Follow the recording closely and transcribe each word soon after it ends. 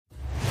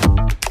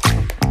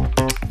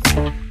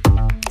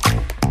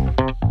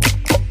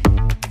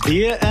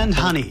Beer and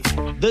Honey,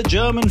 the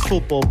German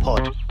football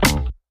pod.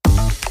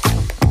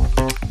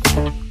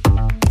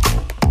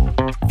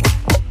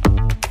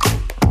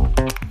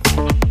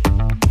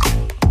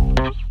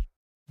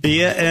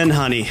 Beer and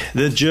Honey,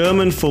 the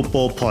German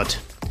football pod.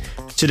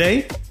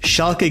 Today,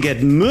 Schalke get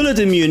Müller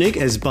to Munich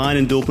as Bayern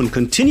and Dortmund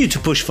continue to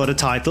push for the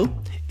title.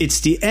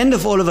 It's the end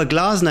of Oliver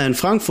Glasner in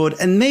Frankfurt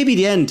and maybe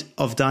the end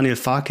of Daniel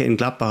Farke in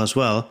Gladbach as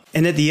well.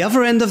 And at the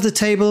other end of the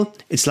table,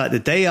 it's like the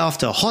day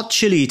after a hot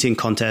chili eating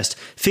contest.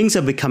 Things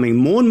are becoming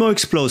more and more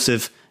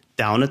explosive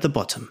down at the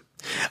bottom.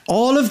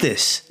 All of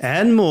this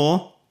and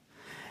more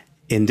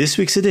in this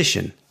week's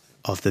edition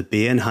of the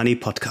Beer and Honey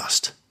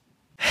podcast.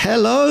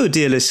 Hello,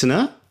 dear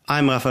listener.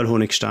 I'm Raphael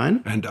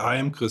Honigstein. And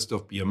I'm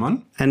Christoph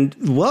Biermann. And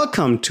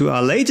welcome to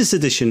our latest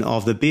edition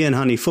of the Beer and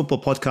Honey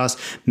Football Podcast,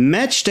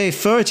 Match Day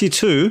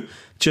 32,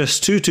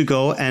 just 2 to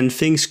go, and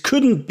things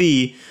couldn't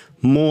be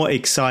more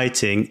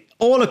exciting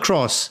all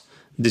across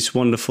this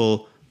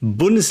wonderful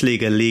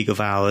Bundesliga league of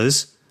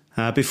ours.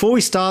 Before we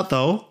start,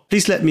 though,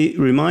 please let me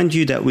remind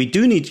you that we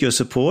do need your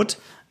support.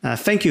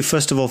 Thank you,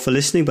 first of all, for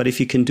listening, but if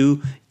you can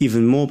do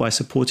even more by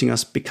supporting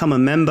us, become a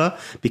member,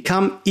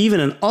 become even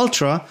an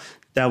ultra.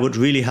 That would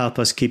really help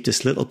us keep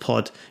this little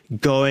pod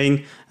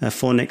going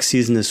for next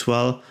season as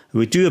well.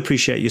 We do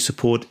appreciate your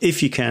support.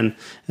 If you can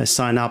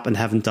sign up and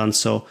haven't done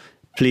so,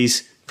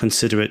 please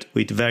consider it.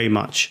 We'd very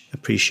much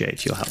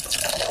appreciate your help.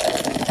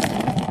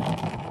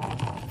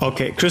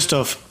 Okay,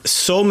 Christoph,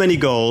 so many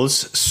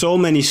goals, so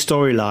many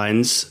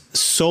storylines,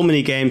 so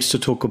many games to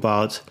talk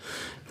about.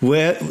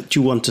 Where do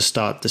you want to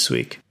start this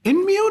week?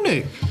 In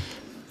Munich.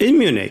 In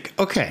Munich,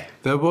 okay.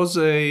 There was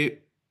a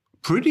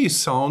pretty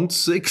sound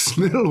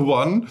 6-0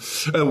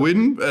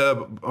 win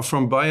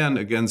from Bayern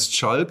against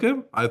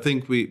Schalke. I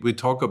think we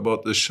talk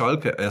about the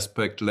Schalke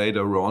aspect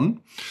later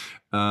on.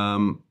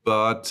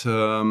 But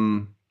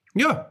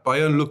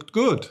Bayern looked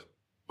good.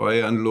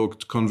 Bayern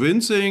looked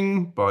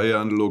convincing.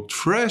 Bayern looked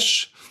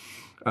fresh.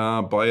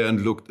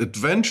 Bayern looked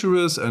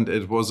adventurous, and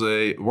it was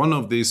one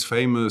of these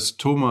famous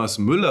Thomas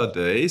Müller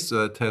days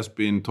that has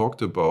been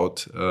talked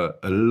about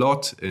a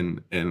lot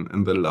in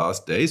the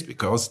last days,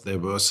 because there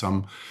were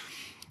some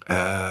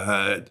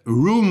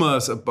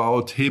rumors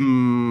about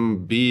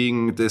him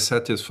being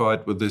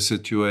dissatisfied with the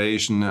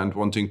situation and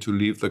wanting to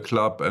leave the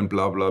club and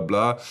blah, blah,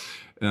 blah.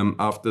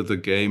 After the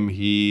game,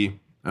 he,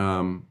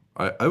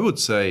 I would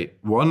say,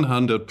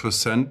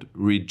 100%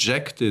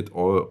 rejected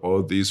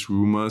all these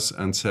rumors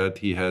and said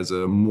he has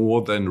a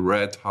more than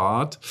red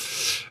heart,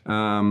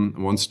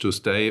 wants to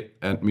stay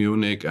at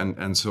Munich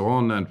and so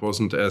on, and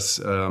wasn't as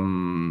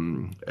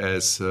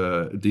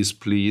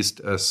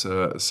displeased as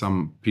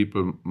some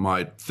people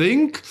might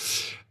think.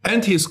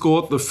 And he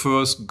scored the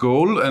first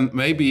goal, and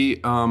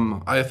maybe,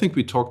 I think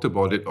we talked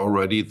about it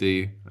already,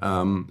 the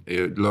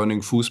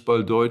Learning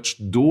Fußball Deutsch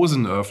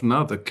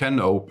Dosenöffner, the can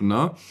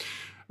opener,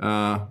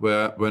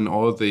 where when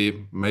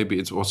maybe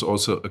it was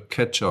also a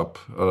ketchup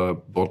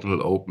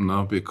bottle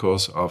opener,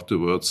 because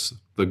afterwards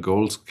the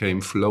goals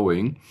came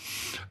flowing.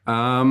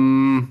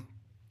 But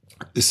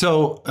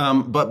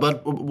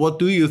what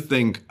do you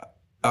think?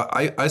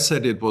 I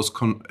said it was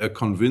a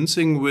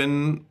convincing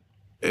win.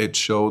 It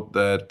showed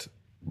that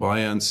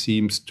Bayern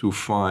seems to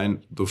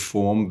find the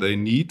form they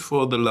need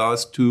for the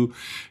last 2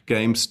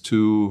 games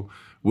to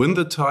win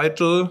the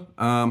title.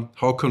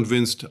 How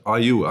convinced are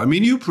you? I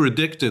mean, you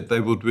predicted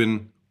they would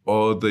win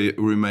all the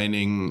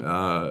remaining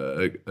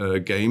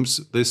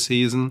games this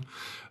season.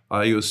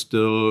 Are you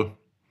still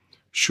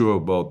sure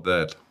about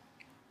that?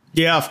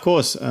 Yeah, of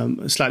course.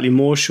 Slightly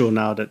more sure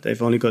now that they've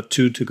only got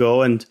 2 to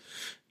go and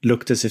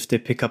looked as if they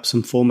pick up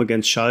some form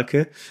against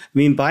Schalke. I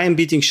mean, Bayern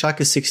beating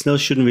Schalke 6-0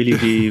 shouldn't really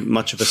be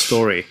much of a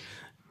story,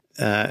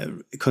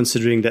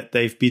 considering that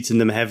they've beaten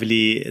them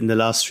heavily in the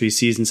last 3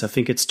 seasons. I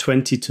think it's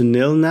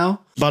 20-0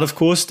 now. But of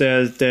course,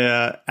 there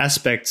are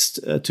aspects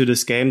to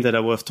this game that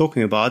are worth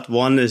talking about.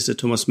 One is the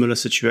Thomas Müller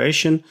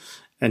situation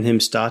and him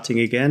starting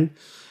again.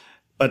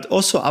 But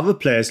also other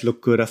players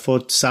look good. I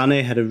thought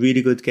Sané had a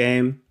really good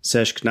game.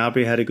 Serge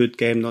Gnabry had a good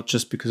game, not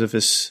just because of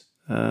his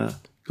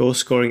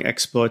goal-scoring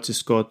exploits. He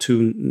scored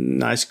 2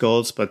 nice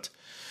goals, but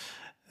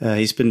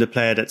he's been the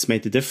player that's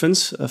made the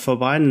difference for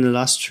Bayern in the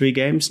last 3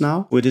 games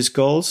now with his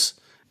goals.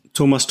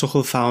 Thomas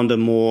Tuchel found a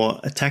more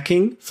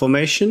attacking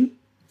formation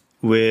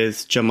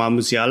with Jamal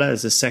Musiala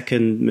as a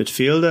second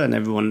midfielder and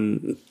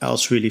everyone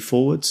else really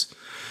forwards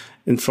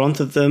in front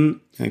of them.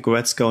 And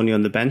Goretzka only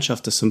on the bench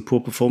after some poor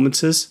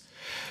performances.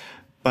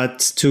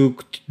 But to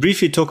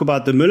briefly talk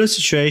about the Müller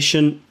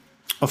situation,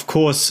 of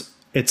course,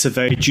 it's a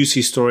very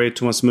juicy story.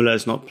 Thomas Müller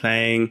is not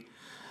playing.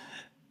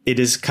 It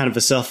is kind of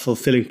a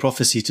self-fulfilling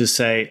prophecy to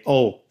say,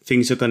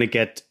 things are going to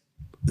get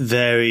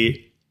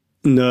very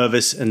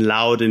nervous and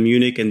loud in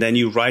Munich. And then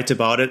you write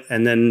about it,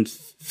 and then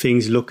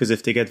things look as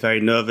if they get very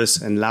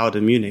nervous and loud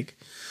in Munich.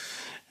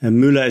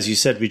 And Müller, as you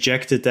said,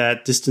 rejected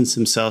that, distanced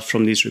himself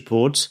from these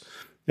reports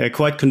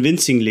quite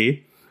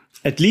convincingly.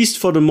 At least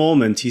for the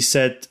moment, he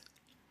said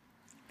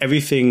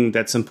everything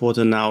that's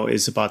important now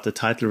is about the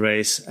title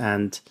race,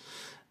 and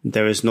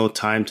there is no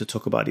time to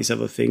talk about these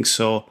other things.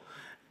 So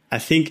I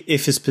think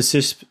if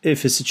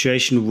his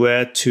situation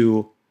were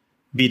to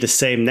be the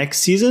same next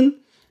season,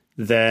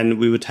 then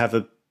we would have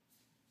a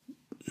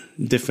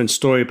different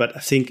story. But I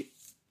think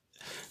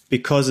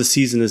because the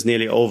season is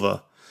nearly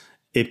over,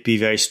 it'd be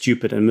very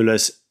stupid. And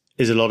Müller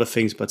is a lot of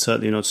things, but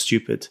certainly not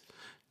stupid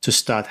to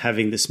start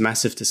having this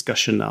massive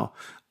discussion now.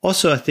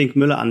 Also, I think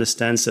Müller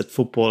understands that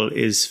football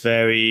is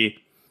very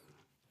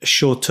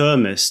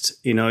short-termist.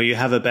 You know, you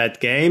have a bad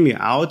game,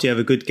 you're out. You have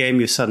a good game,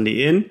 you're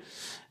suddenly in.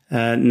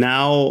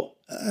 Now,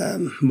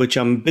 which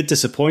I'm a bit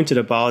disappointed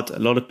about, a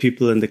lot of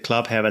people in the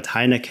club, Herbert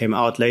Heiner, came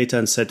out later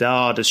and said,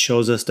 this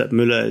shows us that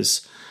Müller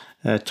is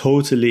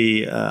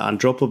totally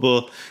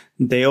undroppable.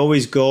 They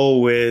always go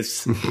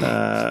with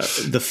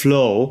the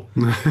flow.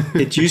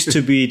 It used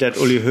to be that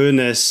Uli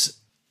Hoeneß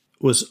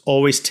was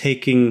always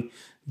taking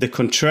the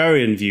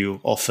contrarian view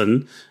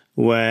often.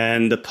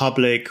 When the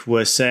public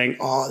were saying,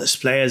 this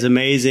player is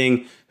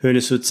amazing,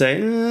 Hoeneß would say,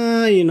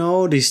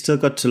 they still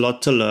got a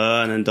lot to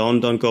learn and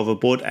don't go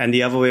overboard. And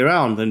the other way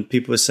around, when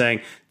people were saying,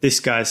 this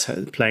guy's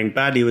playing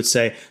bad, he would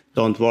say,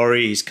 don't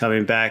worry, he's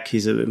coming back,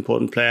 he's an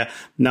important player.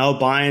 Now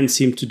Bayern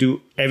seem to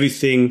do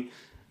everything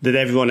that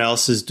everyone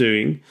else is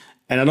doing.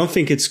 And I don't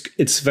think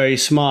it's very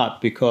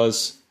smart,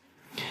 because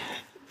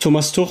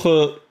Thomas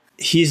Tuchel,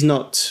 he's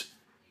not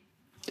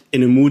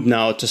in a mood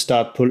now to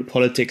start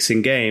politics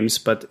in games.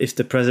 But if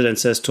the president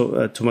says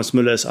Thomas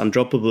Müller is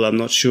undroppable, I'm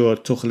not sure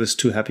Tuchel is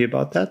too happy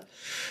about that.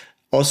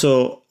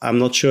 Also, I'm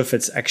not sure if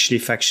it's actually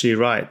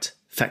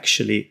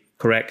factually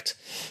correct,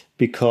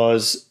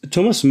 because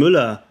Thomas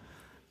Müller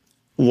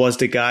was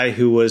the guy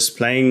who was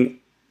playing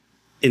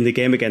in the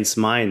game against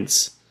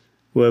Mainz,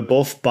 where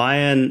both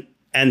Bayern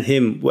and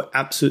him were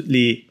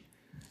absolutely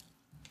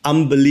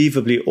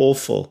unbelievably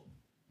awful.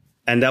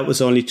 And that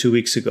was only 2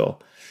 weeks ago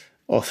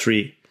or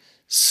 3.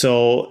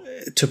 So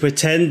to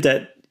pretend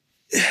that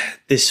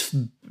this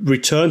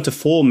return to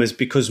form is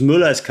because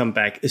Müller has come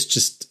back is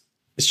just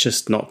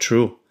not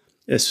true.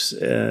 It's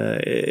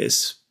the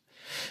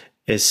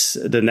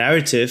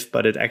narrative,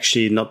 but it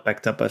actually not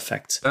backed up by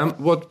facts.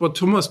 What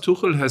Thomas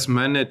Tuchel has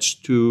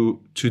managed to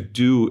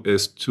do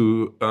is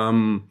to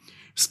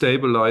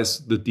stabilize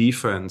the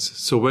defense.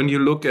 So when you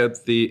look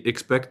at the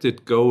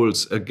expected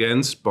goals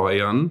against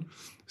Bayern,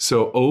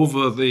 so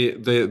over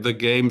the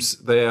games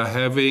they are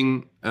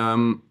having,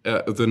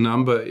 the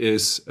number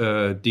is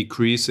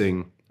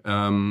decreasing.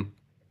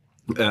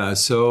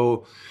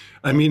 So,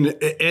 I mean,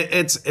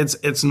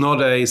 it's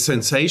not a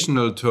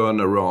sensational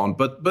turnaround,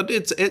 but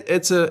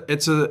it's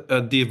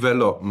a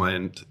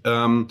development.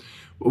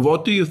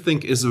 What do you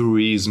think is the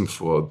reason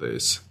for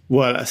this?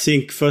 Well, I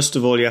think first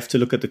of all you have to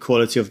look at the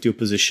quality of the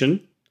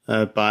opposition.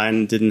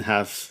 Bayern didn't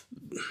have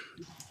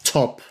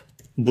top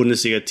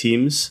Bundesliga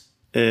teams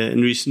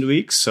in recent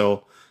weeks,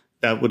 so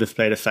that would have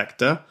played a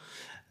factor.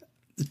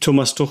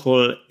 Thomas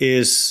Tuchel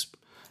is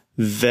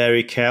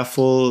very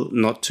careful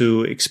not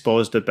to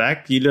expose the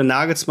back. Julian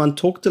Nagelsmann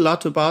talked a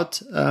lot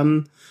about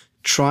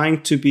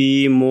trying to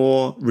be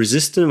more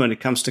resistant when it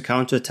comes to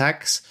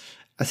counterattacks.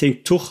 I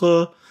think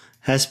Tuchel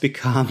has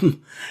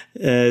become,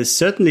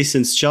 certainly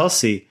since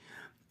Chelsea,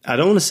 I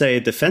don't want to say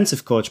a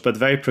defensive coach, but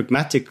very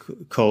pragmatic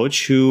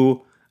coach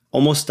who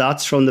almost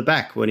starts from the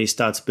back when he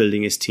starts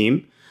building his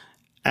team.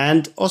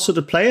 And also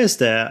the players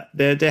there,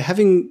 they're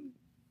having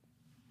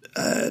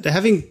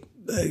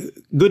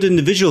good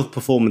individual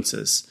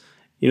performances.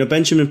 You know,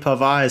 Benjamin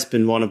Pavard has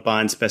been one of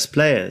Bayern's best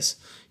players.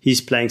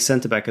 He's playing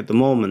centre-back at the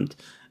moment.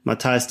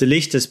 Matthijs de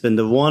Ligt has been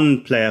the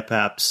one player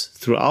perhaps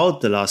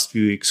throughout the last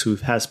few weeks who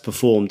has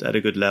performed at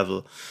a good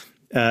level.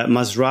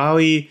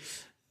 Mazraoui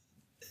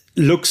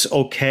looks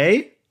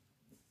okay.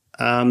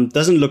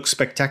 Doesn't look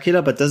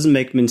spectacular, but doesn't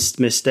make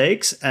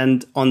mistakes.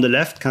 And on the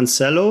left,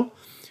 Cancelo,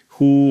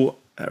 who,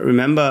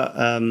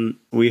 remember,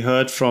 we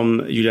heard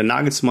from Julian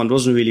Nagelsmann,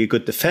 wasn't really a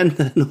good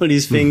defender and all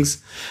these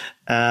things,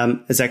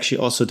 has actually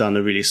also done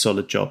a really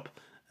solid job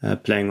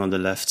playing on the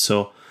left.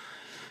 So,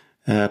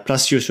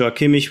 plus Joshua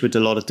Kimmich with a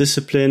lot of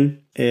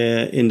discipline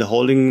in the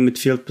holding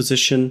midfield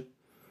position.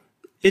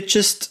 It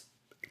just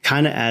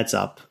kind of adds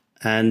up.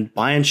 And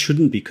Bayern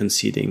shouldn't be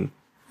conceding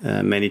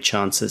many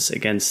chances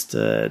against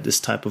this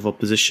type of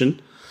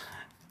opposition.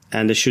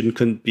 And they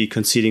shouldn't be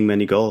conceding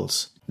many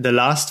goals. The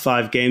last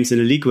 5 games in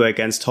the league were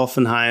against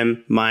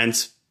Hoffenheim,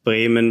 Mainz,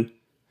 Bremen,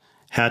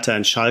 Hertha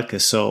and Schalke.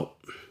 So,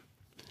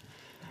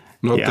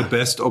 not the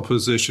best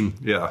opposition,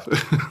 yeah.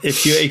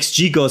 If your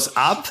XG goes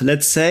up,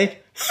 let's say,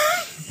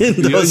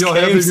 in those you're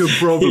games, having a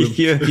problem.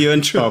 You're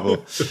in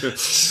trouble.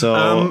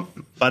 So,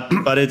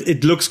 but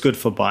it looks good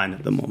for Bayern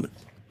at the moment.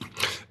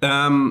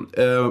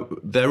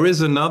 There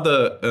is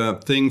another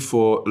thing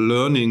for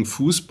learning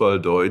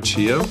Fußballdeutsch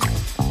here.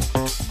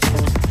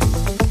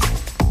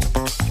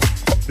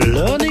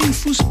 Learning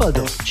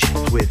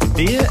Fußballdeutsch with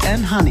beer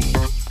and honey.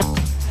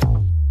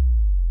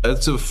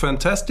 It's a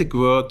fantastic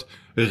word,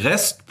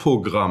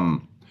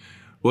 Restprogramm.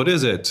 What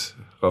is it,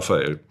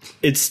 Raphael?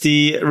 It's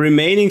the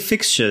remaining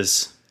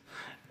fixtures.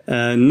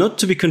 Not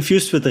to be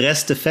confused with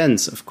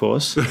Restdefense, of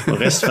course, or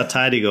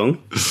Restverteidigung,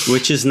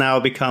 which has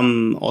now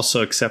become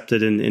also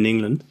accepted in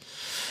England.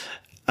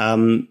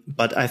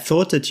 But I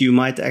thought that you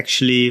might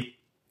actually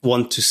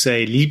want to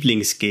say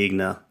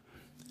Lieblingsgegner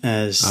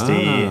as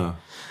the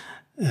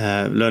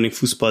Learning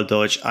Fußball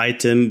Deutsch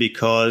item,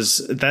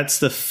 because that's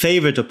the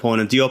favorite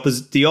opponent.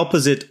 The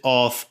opposite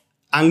of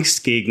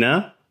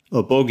Angstgegner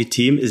or bogey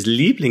team is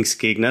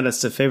Lieblingsgegner.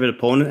 That's the favorite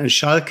opponent. And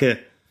Schalke,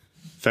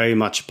 very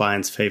much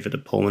Bayern's favorite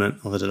opponent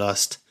over the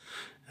last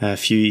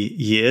few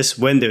years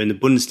when they're in the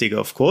Bundesliga,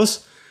 of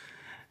course,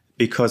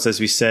 because as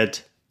we said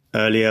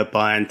earlier,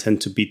 Bayern tend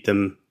to beat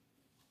them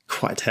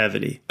quite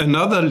heavily.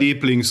 Another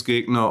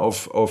Lieblingsgegner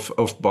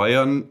of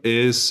Bayern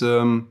is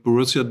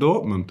Borussia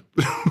Dortmund.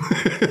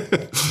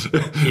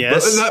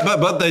 Yes.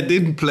 But they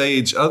didn't play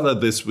each other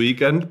this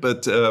weekend.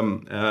 But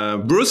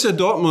Borussia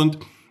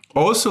Dortmund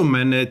also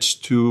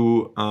managed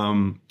to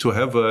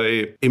have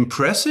a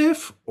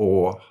impressive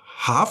or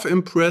half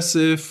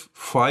impressive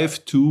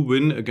 5-2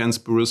 win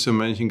against Borussia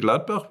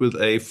Mönchengladbach with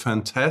a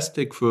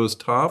fantastic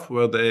first half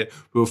where they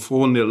were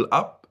 4-0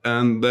 up.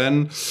 And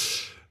then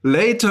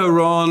later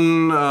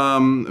on,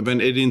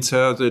 when Edin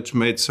Terzic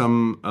made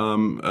some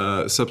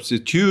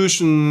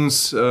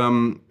substitutions,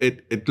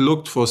 it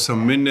looked for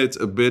some minutes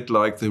a bit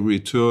like the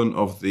return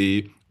of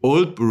the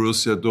old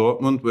Borussia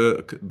Dortmund,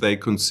 where they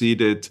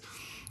conceded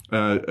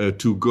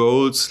 2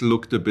 goals,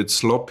 looked a bit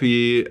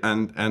sloppy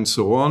and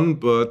so on,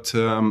 but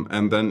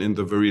and then in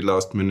the very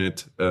last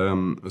minute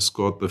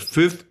scored the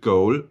 5th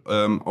goal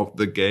of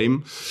the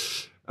game.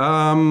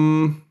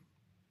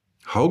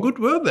 How good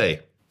were they?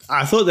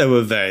 I thought they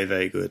were very,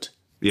 very good.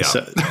 Yeah.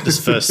 So this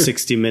first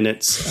 60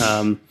 minutes,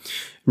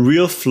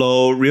 real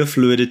flow, real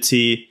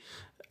fluidity.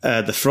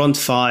 The front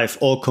five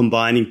all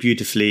combining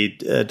beautifully.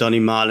 Donny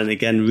Malen,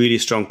 again, really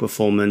strong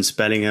performance.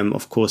 Bellingham,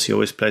 of course, he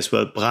always plays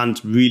well.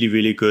 Brandt, really,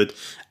 really good.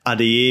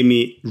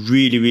 Adeyemi,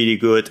 really, really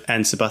good.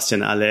 And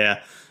Sebastian Aller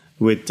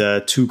with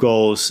 2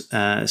 goals,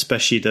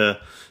 especially the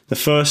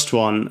first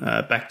one,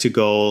 back to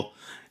goal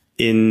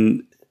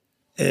with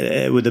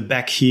the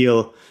back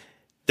heel.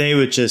 They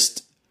were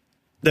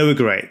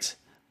great.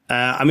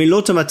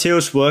 Lothar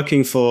Matthäus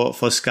working for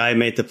Sky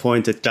made the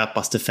point that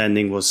Gladbach's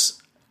defending was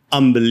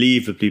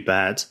unbelievably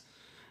bad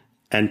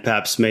and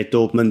perhaps made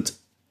Dortmund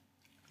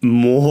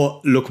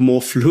look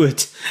more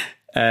fluid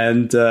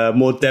and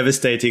more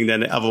devastating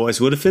than it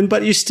otherwise would have been.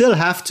 But you still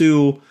have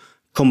to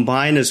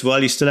combine as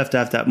well. You still have to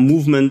have that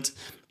movement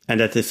and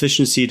that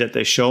efficiency that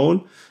they've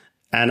shown.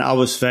 And I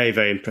was very,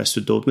 very impressed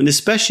with Dortmund,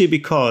 especially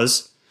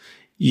because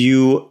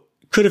you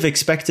could have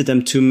expected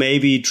them to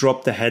maybe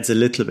drop their heads a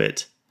little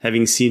bit.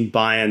 Having seen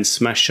Bayern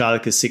smash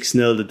Schalke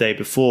 6-0 the day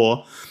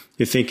before,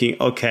 you're thinking,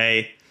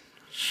 okay,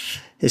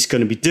 it's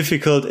going to be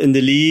difficult in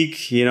the league,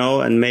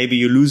 and maybe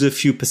you lose a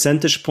few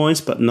percentage points,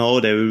 but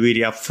no, they were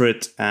really up for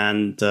it.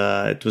 And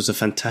it was a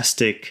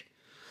fantastic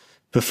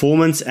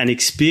performance and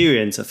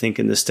experience, I think,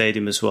 in the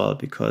stadium as well,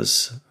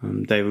 because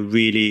they were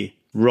really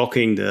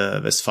rocking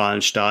the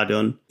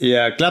Westfalenstadion.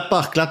 Yeah,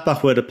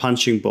 Gladbach were the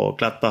punching ball.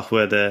 Gladbach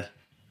were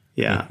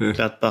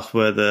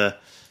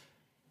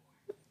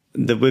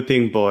the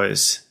whipping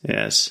boys,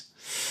 yes.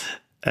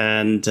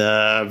 And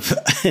while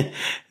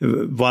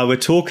we're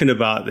talking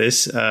about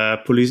this,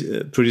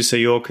 producer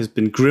York has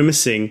been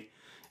grimacing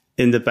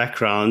in the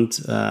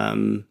background,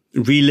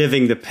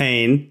 reliving the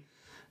pain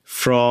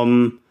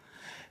from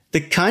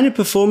the kind of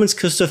performance,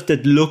 Christoph,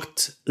 that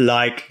looked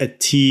like a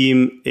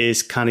team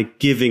is kind of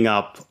giving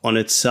up on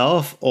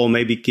itself or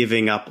maybe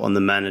giving up on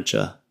the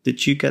manager.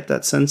 Did you get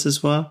that sense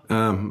as well?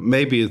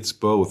 Maybe it's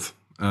both.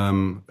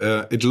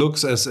 It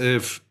looks as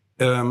if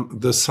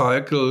the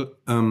cycle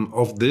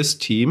of this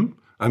team,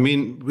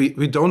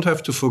 we don't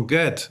have to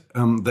forget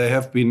they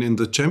have been in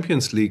the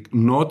Champions League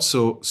not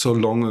so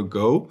long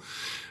ago.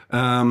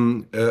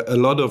 A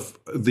lot of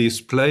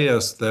these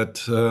players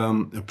that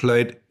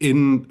played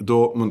in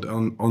Dortmund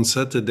on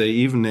Saturday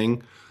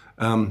evening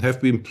have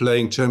been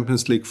playing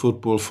Champions League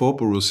football for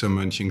Borussia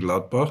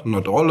Mönchengladbach.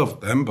 Not all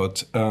of them,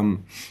 but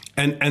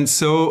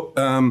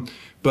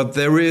but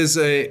there is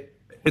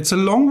it's a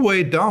long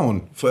way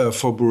down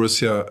for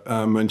Borussia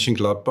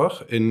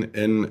Mönchengladbach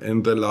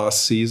in the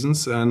last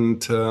seasons,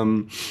 and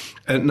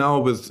now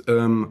with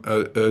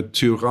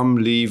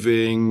Thuram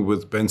leaving,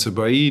 with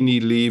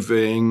Bensebaini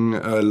leaving,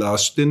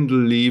 Lars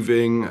Stindl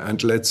leaving,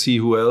 and let's see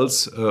who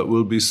else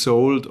will be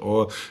sold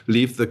or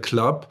leave the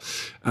club.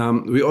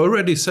 We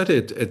already said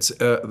it. It's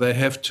they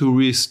have to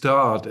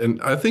restart,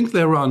 and I think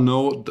there are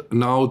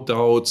now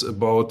doubts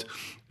about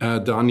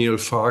Daniel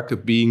Farke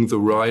being the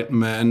right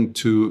man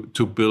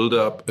to build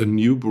up a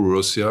new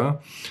Borussia,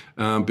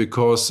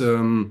 because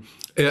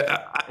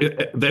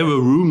there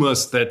were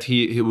rumors that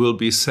he will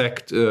be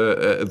sacked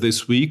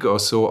this week or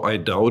so. I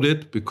doubt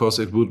it, because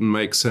it wouldn't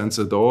make sense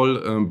at all.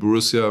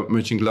 Borussia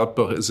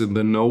Mönchengladbach is in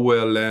the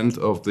nowhere land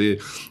of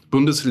the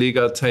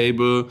Bundesliga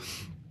table.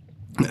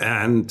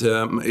 And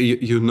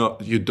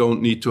you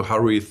don't need to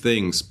hurry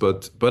things,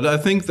 but I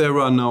think there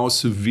are now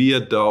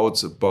severe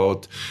doubts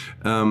about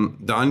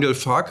Daniel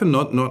Farke,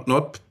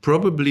 not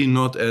probably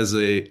not as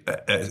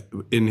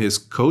in his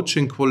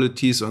coaching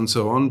qualities and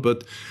so on,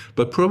 but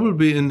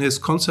probably in his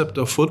concept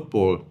of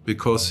football,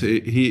 because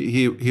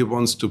he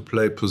wants to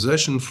play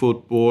possession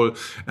football,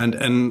 and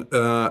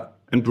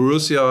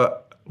Borussia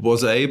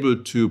was able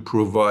to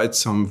provide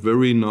some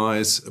very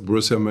nice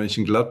Borussia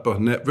Mönchengladbach,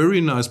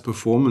 very nice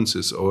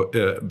performances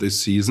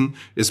this season,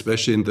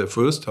 especially in the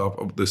first half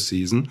of the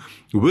season,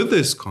 with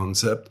this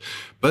concept.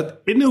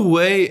 But in a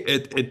way,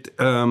 it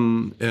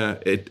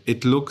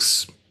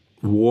looks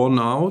worn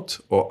out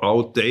or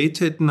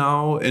outdated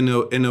now. In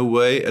a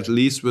way, at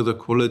least with the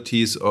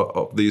qualities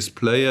of these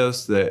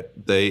players,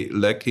 they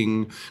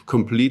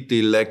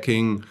completely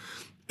lacking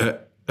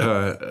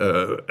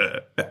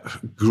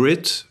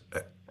grit,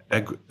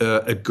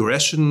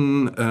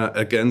 aggression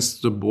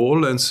against the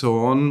ball and so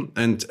on,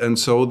 and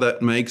so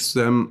that makes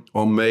them,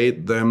 or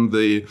made them,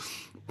 the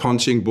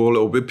punching ball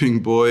or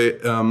whipping boy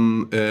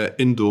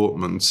in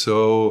Dortmund.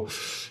 So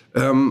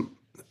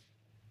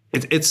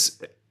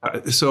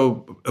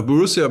so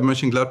Borussia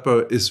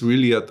Mönchengladbach is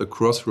really at the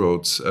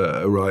crossroads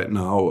right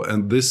now,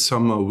 and this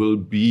summer will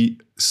be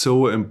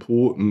so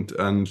important.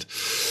 And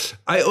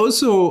I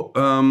also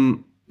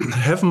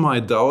have my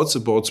doubts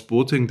about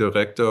sporting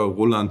director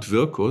Roland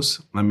Wirkus.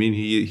 I mean,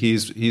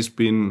 he's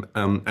been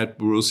at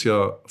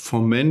Borussia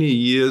for many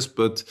years,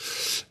 but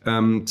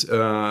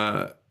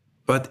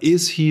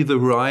is he the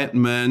right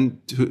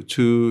man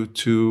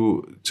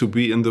to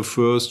be in the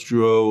first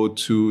row,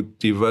 to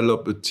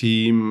develop a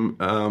team,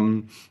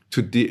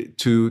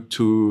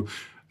 to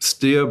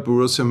steer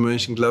Borussia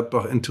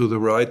Mönchengladbach into the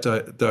right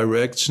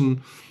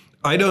direction?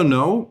 I don't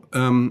know.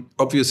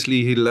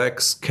 Obviously, he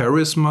lacks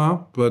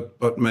charisma,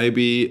 but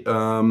maybe.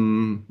 I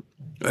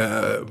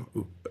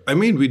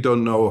mean, we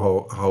don't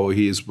know how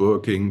he is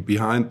working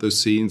behind the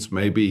scenes.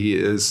 Maybe he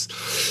is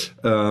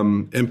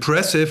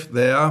impressive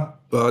there,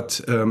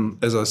 but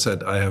as I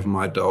said, I have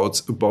my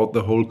doubts about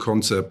the whole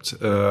concept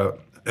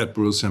at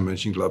Borussia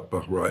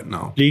Mönchengladbach right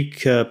now.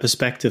 Bleak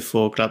perspective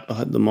for Gladbach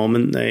at the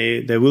moment.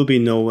 They will be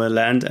nowhere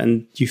land,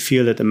 and you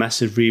feel that a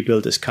massive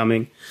rebuild is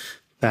coming,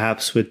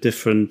 perhaps with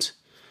different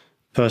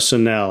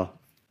personnel.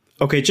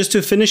 Okay, just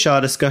to finish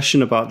our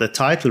discussion about the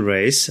title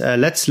race,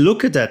 let's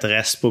look at that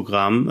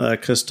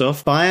Restprogramm,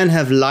 Christoph. Bayern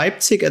have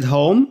Leipzig at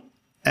home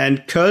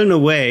and Köln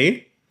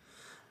away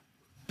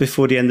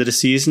before the end of the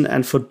season.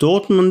 And for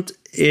Dortmund,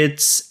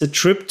 it's a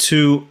trip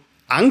to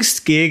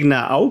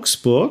Angstgegner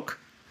Augsburg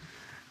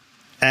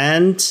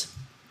and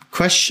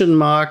question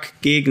mark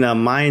Gegner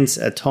Mainz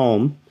at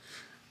home.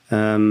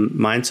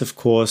 Mainz, of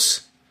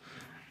course,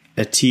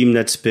 a team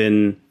that's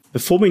been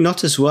performing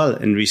not as well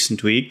in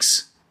recent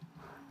weeks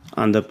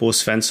under Bo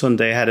Svensson.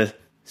 They had a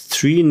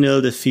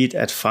 3-0 defeat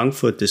at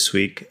Frankfurt this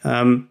week.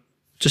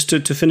 Just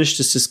to finish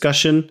this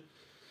discussion,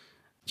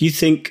 do you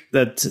think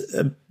that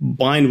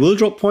Bayern will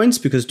drop points?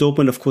 Because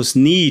Dortmund, of course,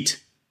 need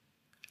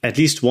at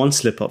least one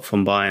slip-up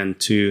from Bayern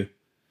to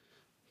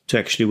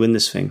actually win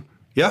this thing.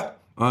 Yeah,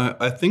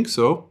 I think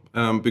so.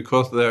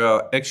 Because there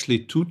are actually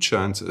two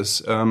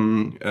chances.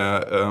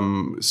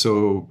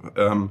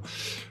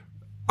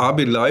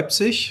 RB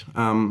Leipzig,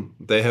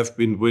 they have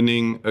been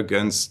winning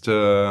against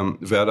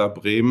Werder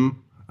Bremen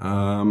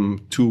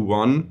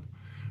 2-1,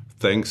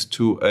 thanks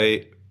to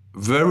a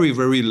very,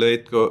 very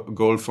late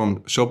goal from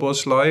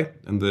Szoboszlai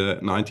in the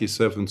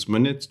 97th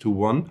minute,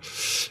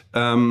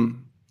 2-1.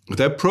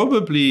 They're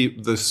probably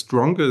the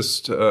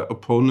strongest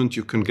opponent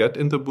you can get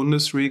in the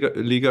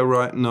Bundesliga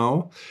right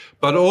now.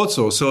 But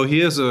also, so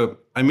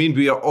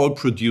we are all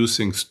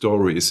producing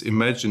stories,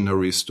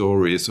 imaginary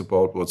stories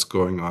about what's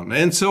going on.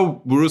 And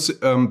so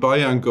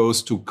Bayern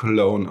goes to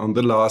Cologne on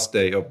the last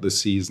day of the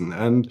season.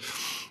 And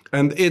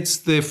it's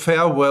the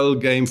farewell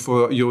game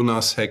for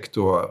Jonas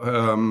Hector,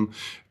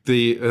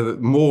 the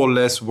more or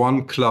less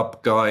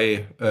one-club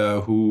guy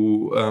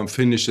who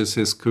finishes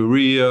his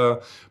career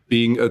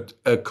being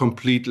a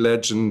complete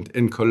legend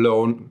in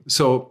Cologne.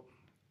 So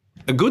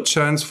a good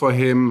chance for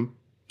him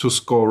to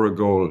score a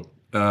goal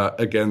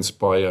against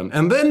Bayern.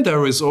 And then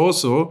there is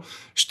also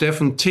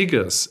Steffen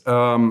Tigges,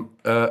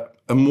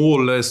 a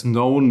more or less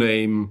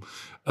no-name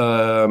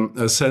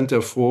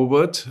center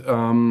forward,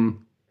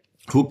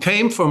 who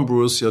came from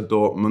Borussia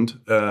Dortmund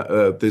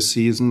this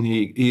season.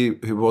 He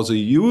was a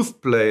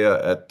youth player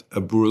at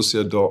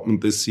Borussia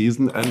Dortmund this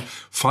season. And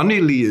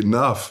funnily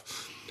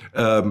enough,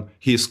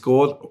 he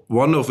scored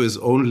one of his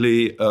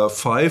only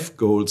 5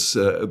 goals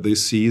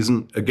this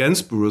season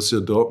against Borussia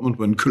Dortmund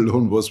when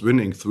Cologne was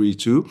winning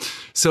 3-2.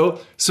 So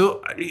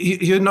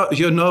you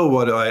know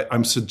what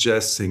I'm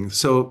suggesting.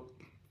 So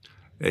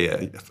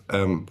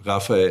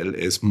Raphael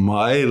is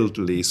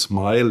mildly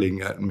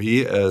smiling at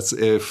me as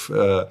if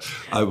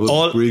I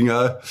would bring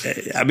a...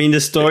 I mean,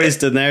 the stories,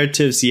 the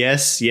narratives,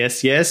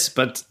 yes.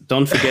 But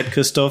don't forget,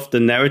 Christoph, the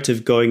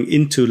narrative going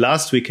into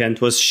last weekend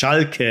was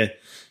Schalke,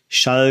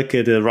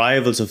 the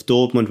rivals of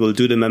Dortmund, will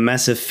do them a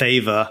massive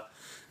favor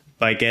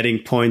by getting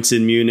points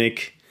in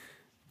Munich.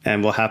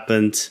 And what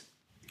happened?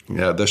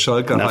 Yeah, the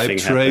Schalke hype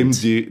train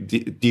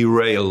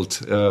derailed.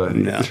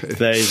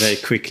 Very, very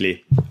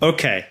quickly.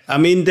 Okay, I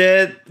mean,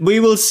 we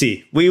will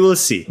see.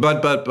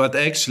 But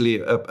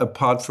actually,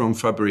 apart from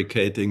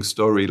fabricating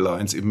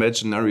storylines,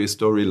 imaginary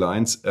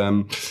storylines,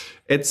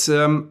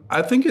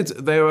 I think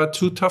there are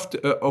two tough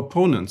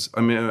opponents.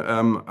 I mean,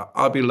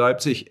 RB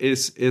Leipzig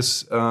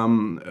is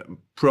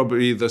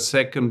probably the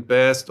second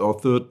best or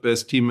third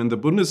best team in the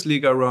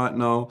Bundesliga right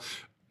now.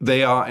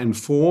 They are in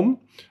form,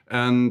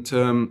 and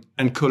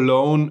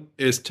Cologne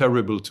is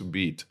terrible to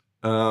beat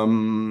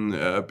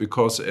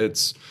because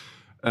it's.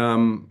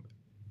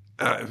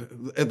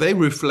 They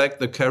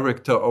reflect the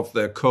character of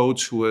their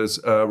coach, who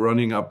is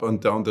running up and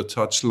down the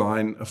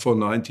touchline for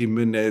 90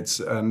 minutes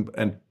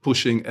and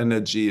pushing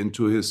energy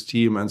into his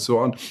team and so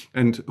on,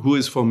 and who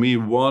is for me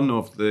one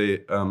of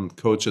the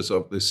coaches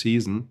of the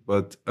season.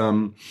 But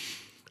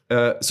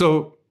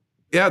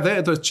they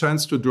had a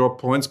chance to draw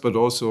points, but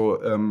also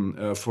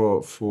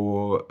for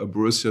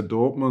Borussia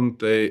Dortmund,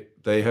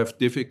 they have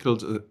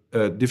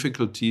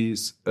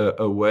difficulties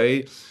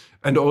away.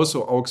 And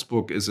also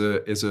Augsburg is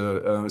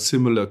a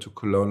similar to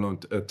Cologne,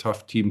 a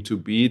tough team to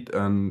beat,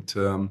 and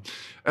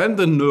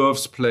the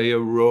nerves play a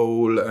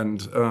role.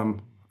 And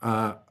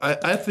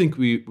I think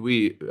we'll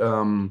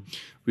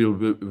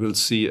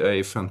see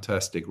a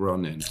fantastic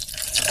run in.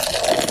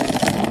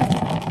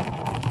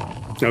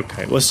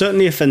 Okay, well,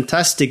 certainly a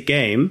fantastic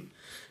game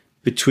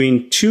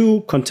between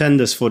two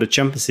contenders for the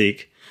Champions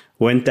League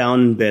went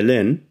down in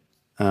Berlin.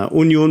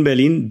 Union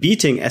Berlin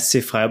beating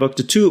SC Freiburg,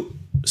 the two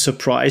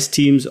surprise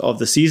teams of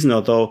the season,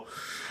 although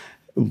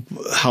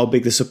how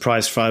big the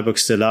surprise Freiburg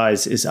still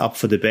lies is up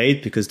for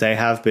debate, because they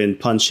have been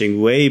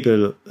punching way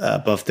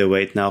above their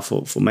weight now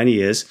for many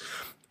years.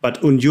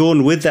 But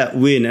Union, with that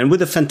win and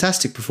with a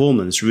fantastic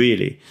performance,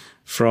 really,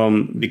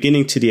 from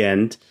beginning to the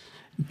end,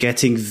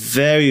 getting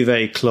very,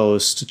 very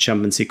close to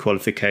Champions League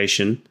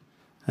qualification.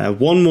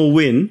 One more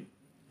win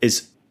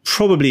is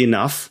probably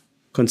enough,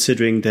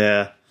 considering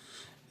their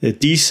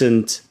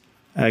decent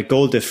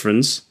goal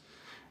difference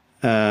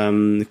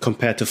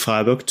compared to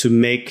Freiburg, to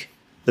make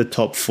the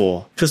top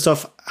four.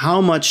 Christoph,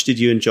 how much did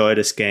you enjoy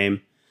this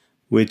game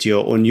with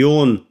your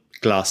Union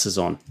glasses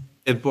on?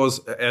 It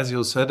was, as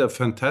you said, a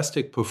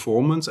fantastic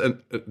performance,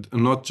 and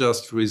not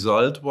just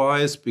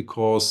result-wise,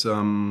 because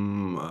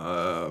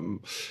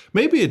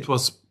maybe it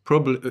was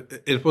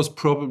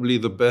probably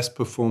the best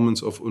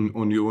performance of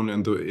Union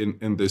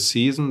in the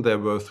season. They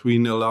were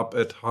 3-0 up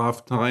at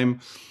halftime,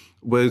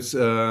 with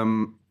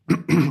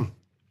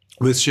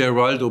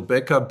Geraldo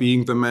Becker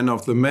being the man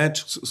of the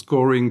match,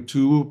 scoring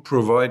 2,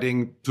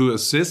 providing 2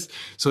 assists.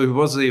 So he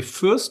was the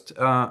first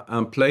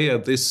player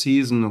this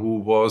season who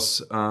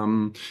was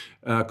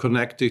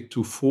connected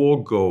to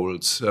 4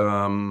 goals,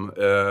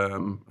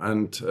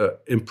 and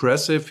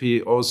impressive.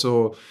 He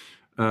also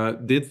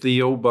did the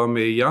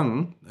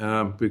Aubameyang,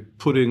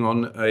 putting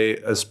on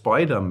a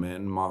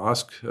Spider-Man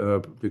mask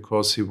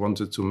because he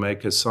wanted to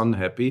make his son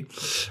happy.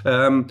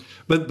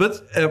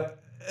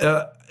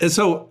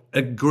 So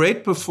a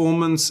great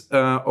performance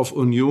of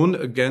Union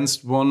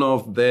against one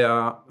of their,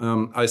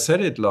 I said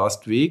it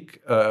last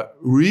week,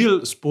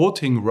 real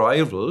sporting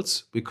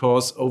rivals,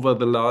 because over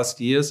the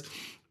last years,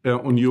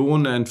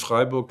 Union and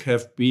Freiburg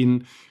have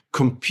been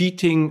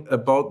competing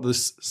about the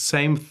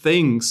same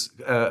things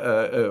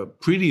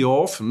pretty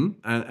often,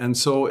 and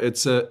so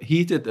it's a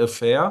heated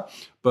affair.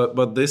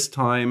 But this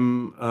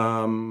time,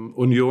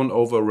 Union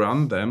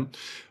overran them.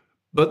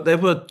 But there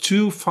were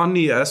 2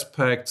 funny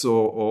aspects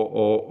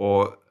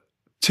or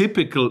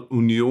typical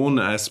Union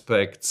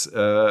aspects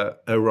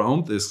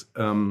around this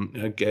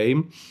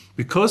game,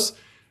 because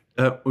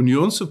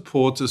Union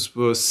supporters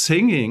were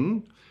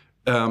singing.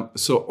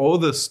 So all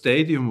the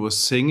stadium was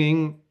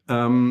singing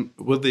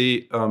with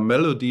the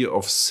melody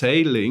of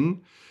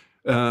Sailing,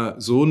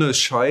 so eine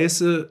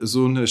Scheiße,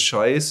 so eine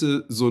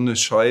Scheiße, so eine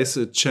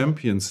Scheiße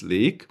Champions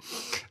League.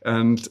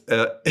 And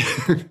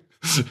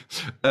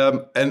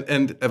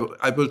and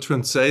I will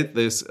translate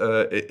this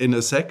in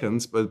a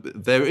second,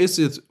 but there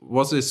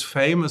was this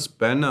famous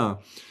banner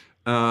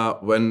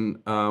when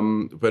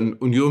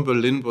Union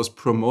Berlin was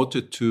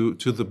promoted to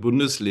the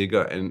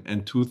Bundesliga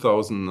in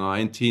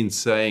 2019,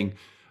 saying,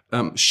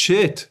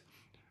 shit,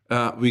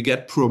 we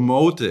get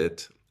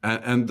promoted.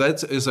 And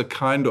that is a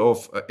kind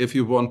of, if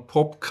you want,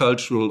 pop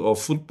cultural or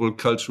football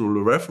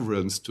cultural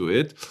reference to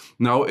it.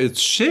 Now it's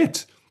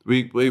shit.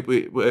 We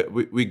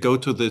go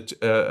to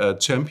the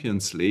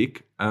Champions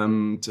League,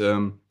 and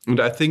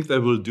I think they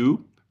will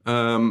do.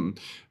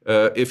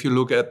 If you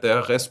look at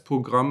their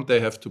Restprogramm, they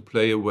have to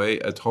play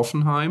away at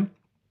Hoffenheim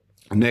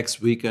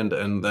next weekend,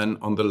 and then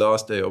on the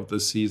last day of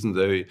the season,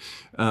 they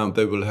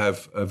will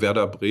have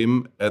Werder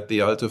Bremen at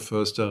the Alte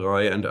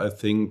Försterei, and I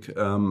think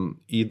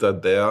either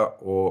there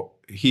or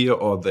here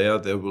or there,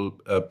 they will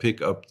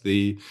pick up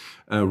the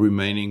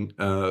remaining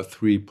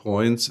 3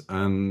 points.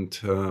 And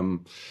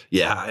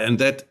and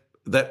that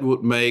that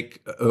would make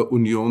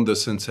Union the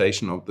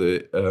sensation of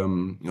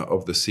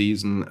the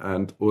season,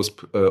 and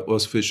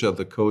Urs Fischer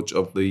the coach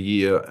of the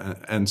year,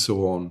 and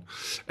so on.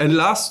 And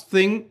last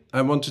thing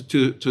I wanted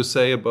to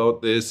say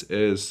about this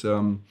is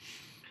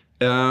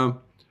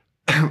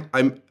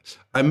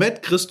I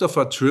met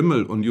Christopher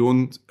Trimmel,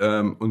 Union's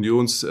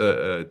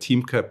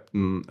team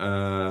captain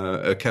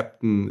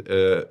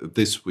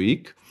this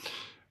week,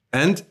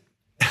 and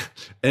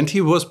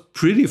he was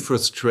pretty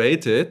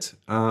frustrated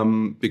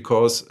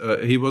because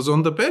he was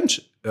on the bench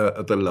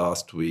the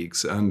last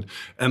weeks, and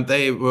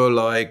they were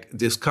like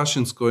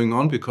discussions going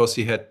on because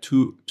he had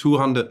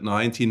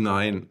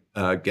 299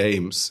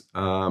 games.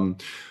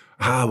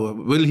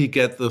 Will he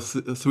get the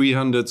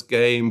 300th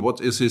game? What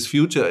is his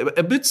future?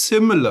 A bit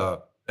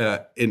similar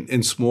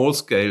in small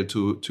scale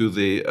to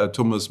the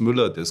Thomas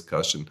Müller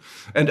discussion.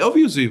 And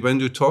obviously, when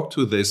you talk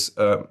to these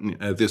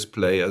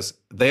players,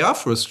 they are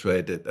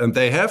frustrated, and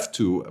they have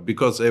to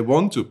because they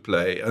want to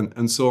play,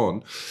 and so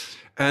on.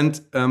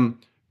 And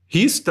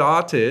he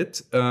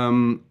started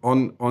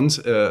on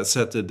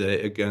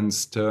Saturday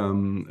against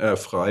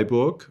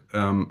Freiburg.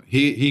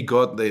 He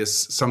got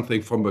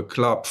something from a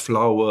club,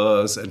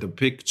 flowers and a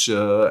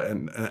picture,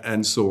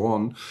 and so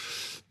on.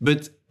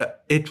 But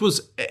it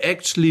was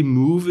actually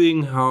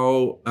moving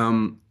how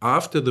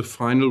after the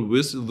final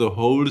whistle, the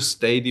whole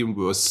stadium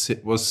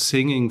was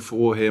singing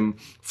for him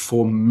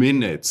for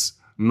minutes,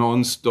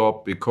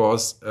 non-stop,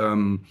 because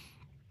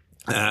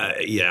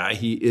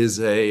he is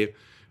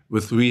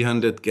with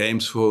 300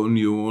 games for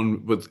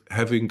Union, with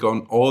having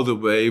gone all the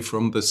way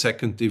from the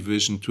second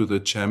division to the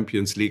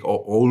Champions League, or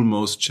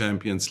almost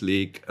Champions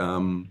League.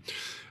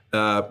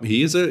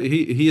 He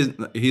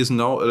is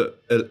now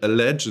a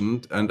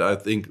legend, and I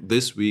think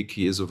this week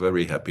he is a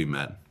very happy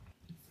man.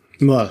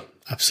 Well,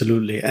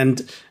 absolutely.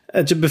 And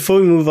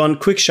before we move on,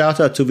 quick shout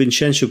out to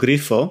Vincenzo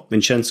Griffo,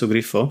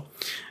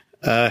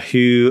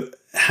 who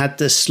had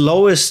the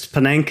slowest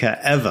Panenka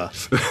ever.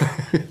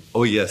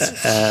 Oh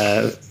yes,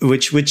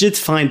 which did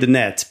find the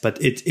net, but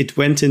it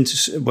went in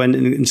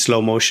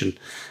slow motion.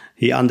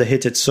 He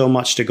underhit it so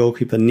much the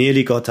goalkeeper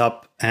nearly got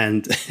up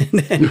and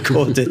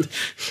caught it,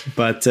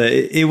 but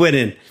it went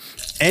in.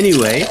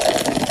 Anyway,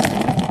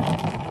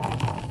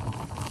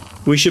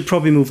 we should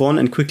probably move on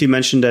and quickly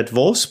mention that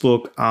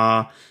Wolfsburg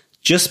are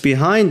just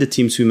behind the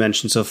teams we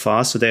mentioned so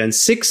far, so they're in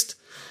 6th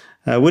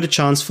with a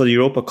chance for the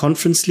Europa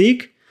Conference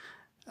League.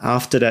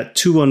 After that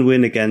 2-1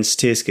 win against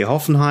TSG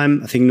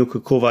Hoffenheim, I think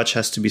Niko Kovac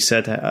has to be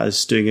said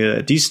as doing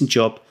a decent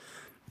job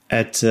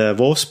at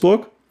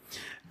Wolfsburg.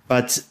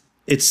 But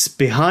it's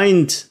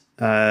behind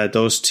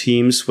those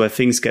teams where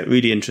things get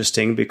really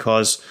interesting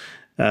because,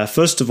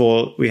 first of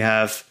all, we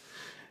have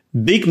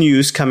big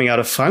news coming out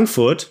of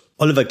Frankfurt.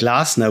 Oliver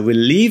Glasner will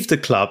leave the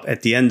club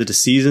at the end of the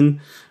season.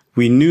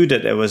 We knew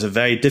that there was a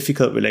very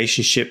difficult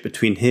relationship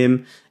between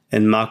him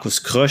and Markus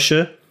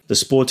Krösche, the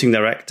sporting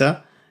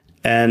director.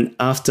 And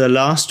after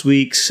last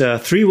week's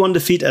 3-1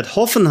 defeat at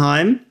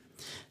Hoffenheim,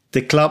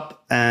 the club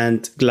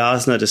and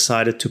Glasner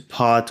decided to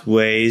part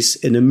ways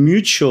in a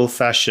mutual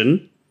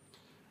fashion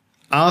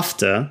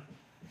after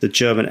the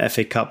German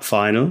FA Cup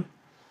final.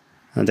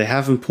 And they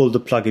haven't pulled the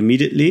plug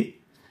immediately.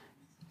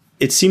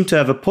 It seemed to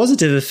have a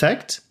positive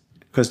effect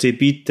because they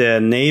beat their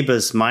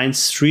neighbors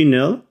Mainz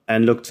 3-0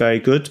 and looked very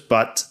good.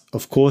 But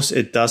of course,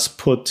 it does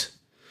put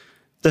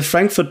the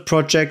Frankfurt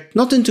project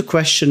not into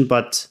question,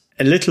 but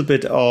a little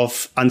bit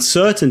of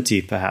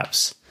uncertainty,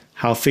 perhaps,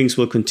 how things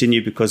will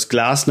continue, because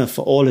Glasner,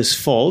 for all his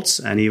faults,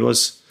 and he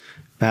was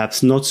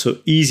perhaps not so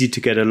easy to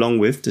get along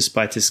with,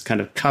 despite his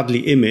kind of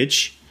cuddly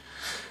image,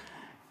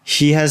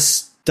 he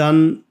has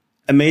done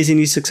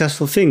amazingly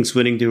successful things,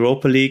 winning the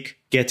Europa League,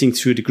 getting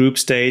through the group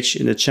stage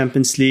in the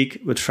Champions League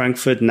with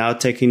Frankfurt, now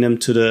taking them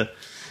to the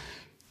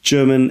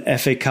German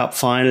FA Cup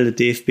final, the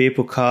DFB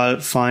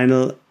Pokal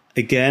final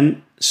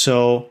again.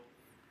 So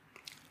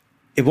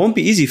it won't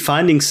be easy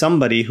finding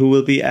somebody who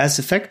will be as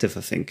effective,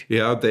 I think.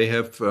 Yeah, they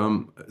have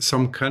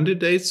some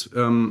candidates.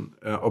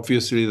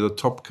 Obviously, the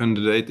top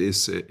candidate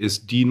is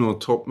Dino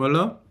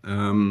Topmöller.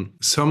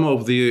 Some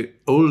of the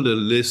older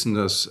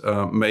listeners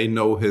may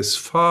know his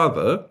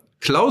father,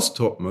 Klaus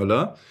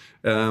Topmöller,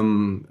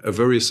 a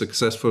very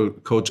successful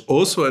coach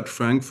also at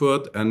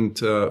Frankfurt, and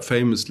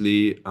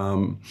famously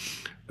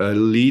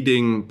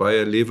leading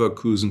Bayer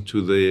Leverkusen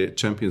to the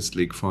Champions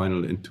League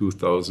final in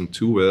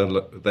 2002, where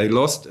they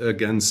lost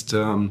against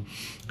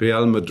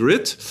Real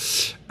Madrid.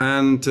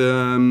 And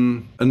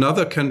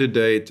another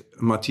candidate,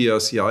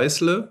 Matthias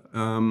Jaisle,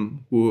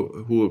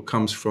 who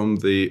comes from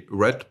the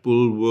Red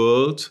Bull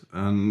world.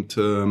 And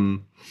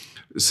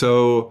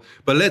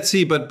but let's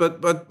see. But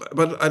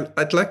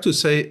I'd like to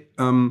say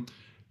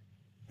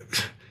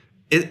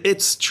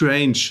it's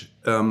strange.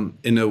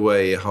 In a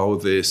way, how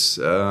this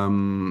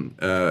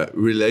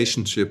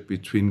relationship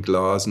between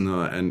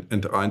Glasner and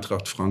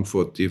Eintracht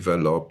Frankfurt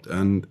developed,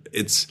 and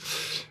it's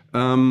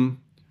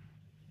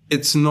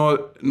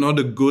not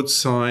a good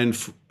sign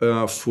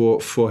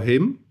for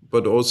him,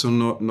 but also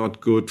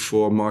not good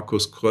for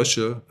Markus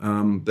Krösche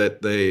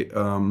that they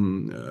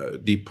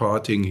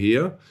departing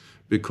here,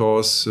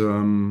 because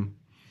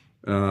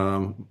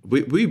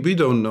We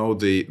don't know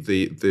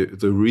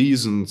the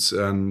reasons,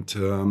 and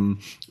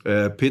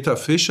Peter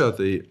Fischer,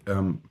 the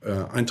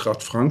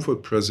Eintracht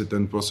Frankfurt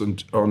president, was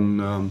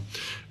on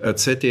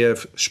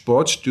ZDF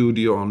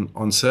Sportstudio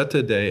on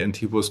Saturday, and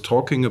he was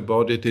talking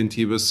about it, and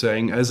he was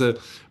saying, as a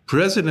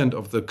president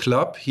of the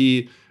club,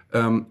 he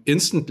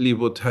instantly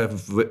would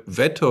have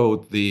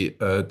vetoed the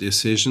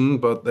decision,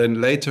 but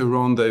then later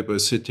on they were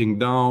sitting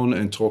down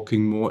and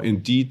talking more in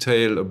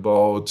detail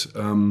about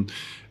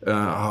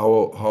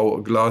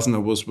how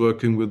Glasner was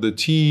working with the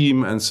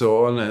team and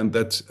so on, and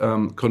that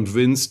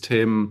convinced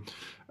him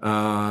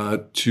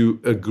to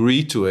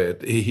agree to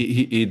it.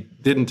 He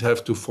didn't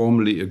have to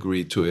formally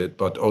agree to it,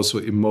 but also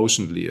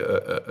emotionally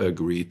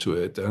agree to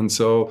it. And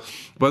so,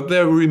 but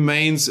there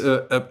remains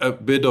a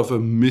bit of a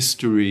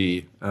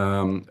mystery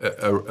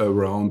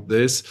around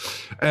this.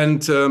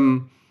 And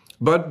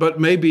but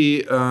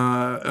maybe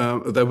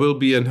there will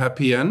be a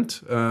happy end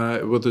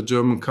with the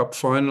German Cup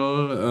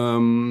final.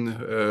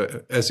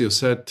 As you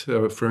said,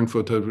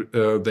 Frankfurt,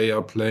 they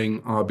are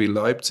playing RB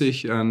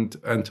Leipzig and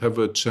have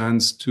a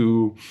chance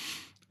to,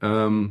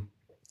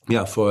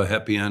 for a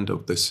happy end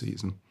of this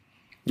season.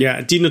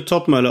 Yeah, Dino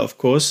Topmöller, of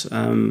course,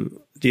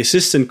 the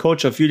assistant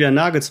coach of Julian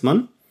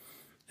Nagelsmann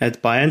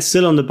at Bayern,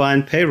 still on the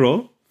Bayern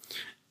payroll.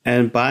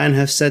 And Bayern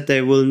have said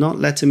they will not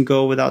let him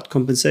go without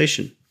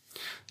compensation.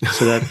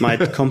 So that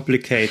might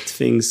complicate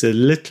things a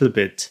little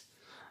bit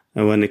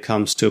when it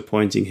comes to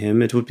appointing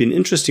him. It would be an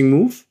interesting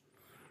move.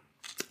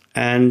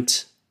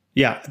 And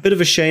yeah, a bit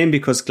of a shame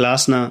because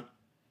Glasner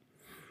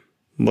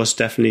was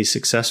definitely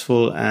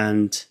successful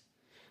and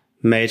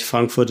made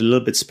Frankfurt a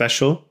little bit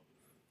special.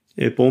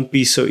 It won't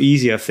be so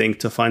easy, I think,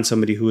 to find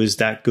somebody who is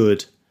that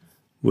good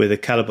with the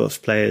caliber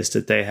of players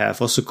that they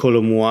have. Also,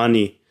 Kolo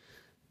Muani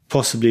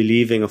possibly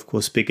leaving, of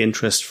course, big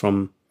interest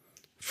from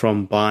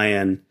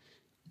Bayern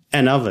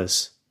and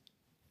others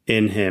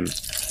in him.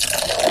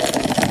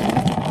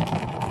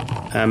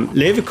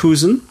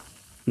 Leverkusen,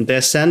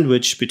 their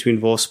sandwich between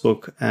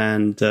Wolfsburg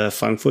and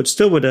Frankfurt,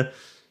 still with a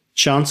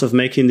chance of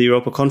making the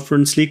Europa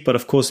Conference League, but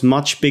of course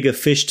much bigger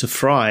fish to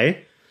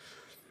fry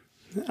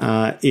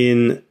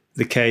in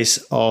the case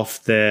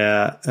of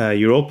their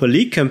Europa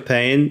League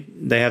campaign.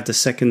 They have the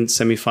second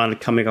semi-final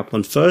coming up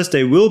on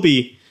Thursday. We'll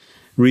be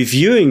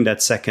reviewing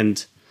that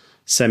second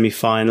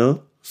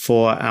semi-final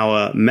for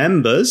our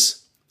members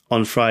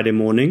on Friday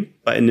morning.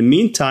 But in the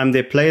meantime,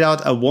 they played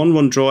out a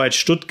 1-1 draw at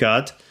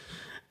Stuttgart,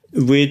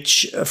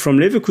 which from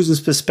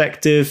Leverkusen's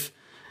perspective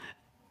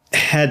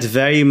had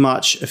very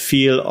much a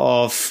feel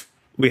of,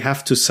 we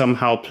have to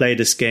somehow play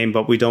this game,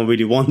 but we don't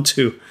really want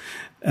to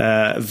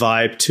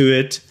vibe to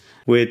it,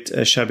 with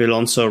Xabi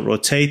Alonso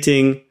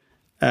rotating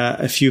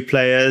a few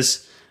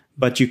players.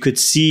 But you could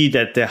see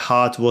that their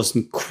heart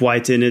wasn't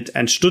quite in it.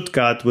 And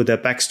Stuttgart, with their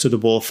backs to the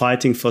wall,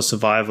 fighting for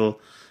survival,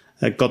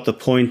 got the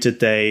point that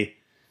they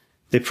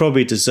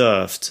probably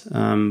deserved.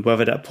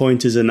 Whether that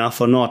point is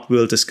enough or not,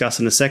 we'll discuss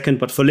in a second.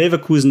 But for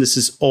Leverkusen, this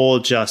is all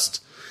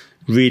just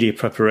really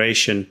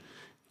preparation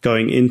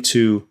going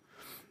into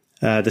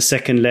the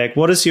second leg.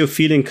 What is your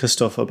feeling,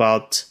 Christoph,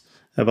 about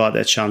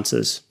their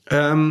chances?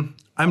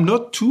 I'm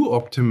not too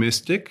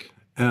optimistic,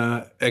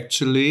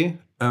 actually,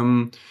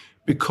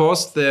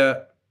 because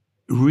their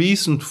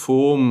recent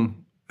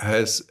form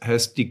has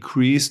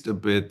decreased a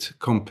bit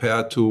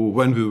compared to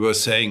when we were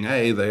saying,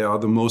 hey, they are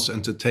the most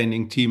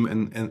entertaining team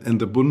in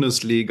the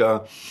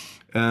Bundesliga.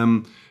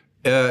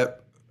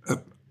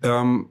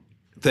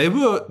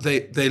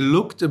 They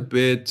looked a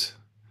bit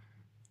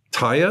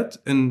tired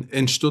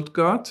in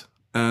Stuttgart,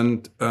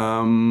 and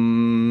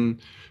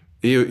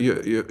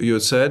you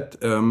said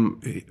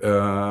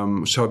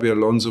Xabi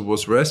Alonso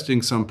was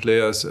resting some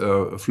players,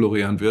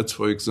 Florian Wirtz,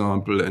 for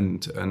example,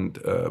 and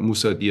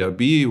Moussa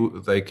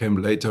Diaby. They came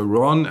later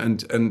on,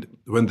 and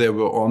when they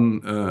were on,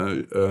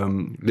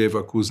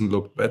 Leverkusen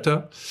looked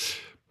better,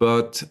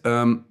 but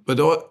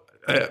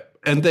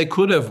they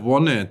could have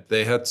won it.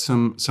 They had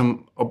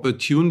some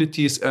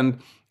opportunities, and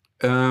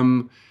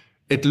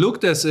it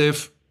looked as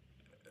if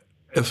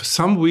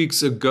some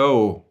weeks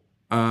ago.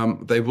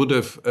 They would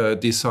have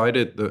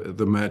decided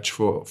the match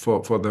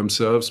for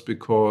themselves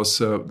because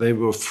they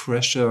were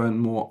fresher and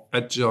more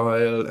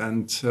agile.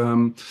 And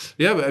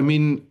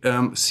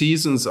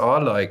seasons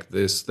are like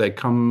this. They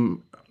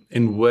come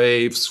in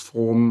waves,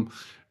 form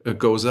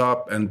goes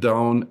up and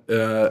down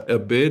a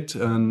bit.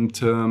 And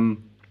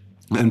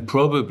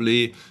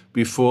probably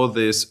before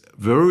this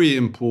very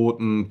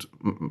important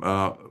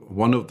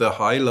one of the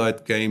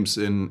highlight games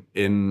in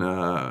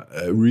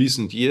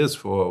recent years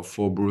for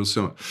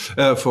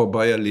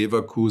Bayer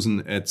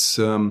Leverkusen, it's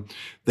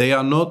they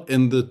are not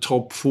in the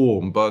top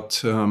form,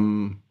 but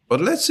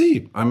let's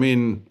see. I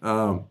mean,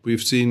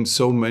 we've seen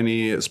so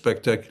many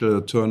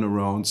spectacular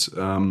turnarounds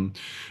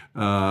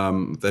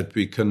that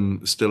we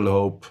can still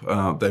hope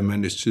they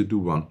manage to do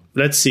one.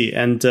 Let's see,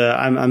 and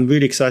I'm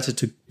really excited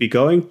to be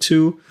going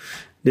to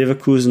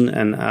Leverkusen,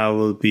 and I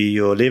will be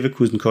your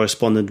Leverkusen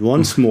correspondent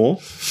once more,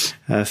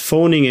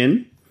 phoning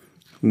in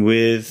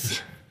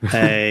with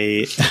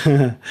a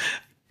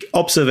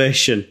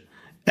observation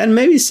and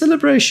maybe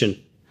celebration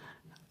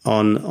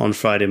on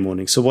Friday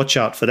morning. So watch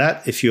out for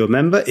that if you're a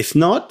member. If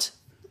not,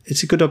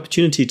 it's a good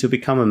opportunity to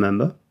become a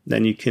member.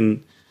 Then you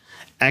can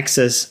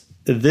access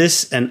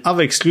this and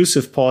other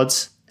exclusive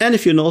pods. And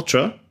if you're an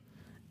ultra,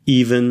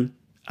 even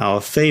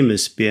our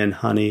famous Beer and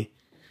Honey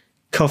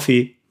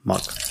coffee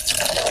mug.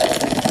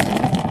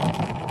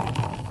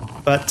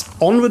 But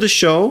on with the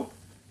show.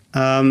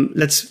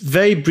 Let's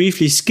very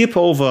briefly skip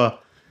over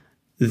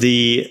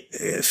the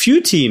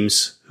few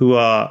teams who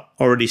are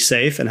already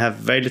safe and have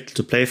very little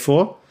to play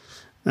for.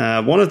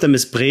 One of them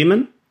is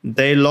Bremen.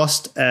 They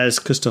lost, as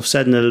Christoph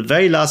said, in the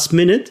very last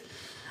minute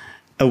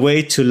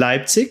away to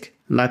Leipzig.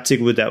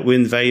 Leipzig, with that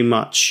win, very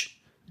much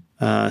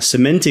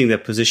cementing their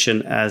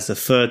position as the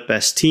third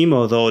best team,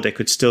 although they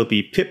could still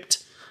be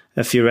pipped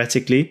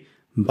theoretically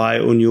by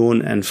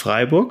Union and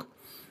Freiburg.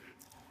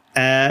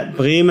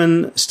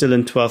 Bremen still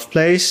in 12th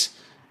place.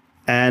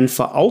 And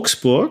for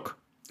Augsburg,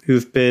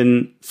 who've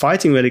been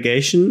fighting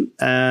relegation,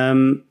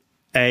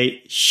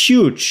 a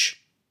huge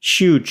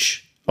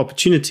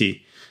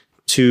opportunity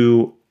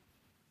to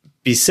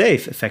be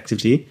safe,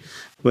 effectively,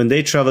 when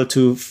they travel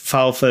to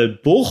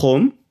VfL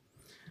Bochum.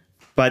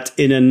 But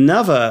in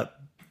another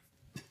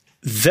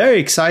very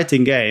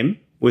exciting game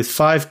with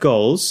 5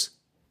 goals,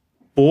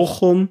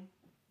 Bochum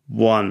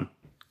won,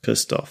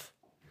 Christoph.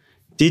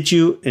 Did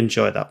you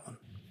enjoy that one?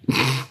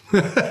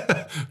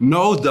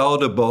 No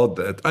doubt about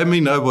that. I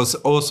mean, I was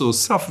also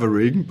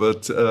suffering,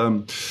 but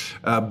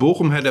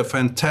Bochum had a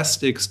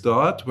fantastic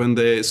start when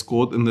they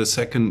scored in the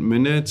second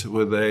minute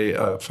with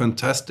a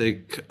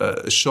fantastic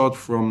shot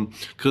from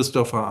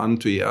Christopher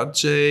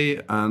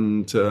Antuiadje,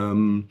 and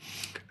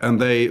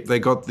they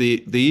got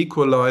the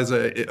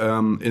equalizer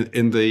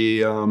in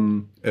the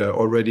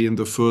already in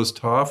the first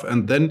half,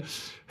 and then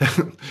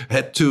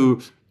had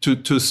to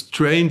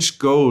strange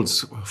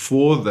goals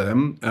for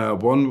them.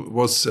 One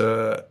was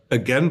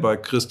again by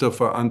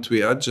Christopher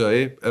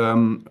Antuiadje,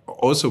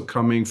 also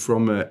coming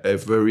from a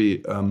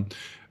very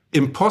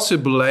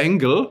impossible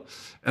angle.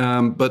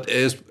 But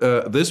as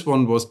this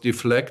one was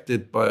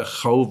deflected by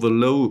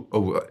Low.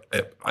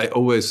 I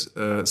always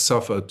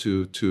suffer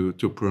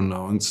to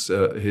pronounce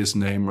his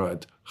name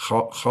right.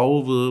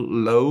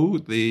 Low,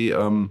 the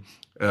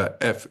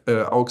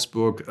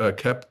Augsburg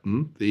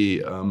captain,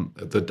 the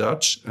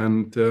Dutch,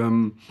 and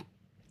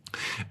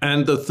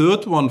the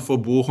third one for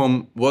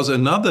Bochum was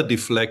another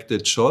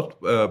deflected shot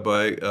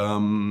by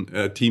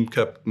team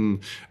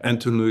captain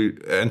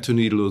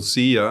Anthony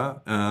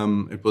Lucia.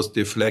 It was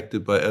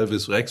deflected by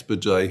Elvis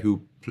Rexbejai,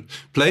 who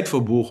played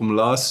for Bochum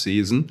last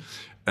season.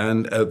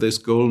 And this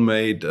goal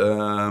made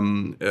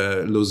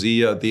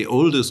Lucia the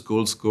oldest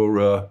goal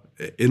scorer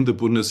in the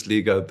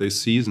Bundesliga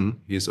this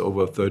season. He's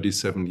over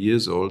 37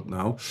 years old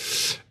now.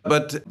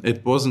 But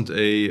it wasn't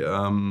an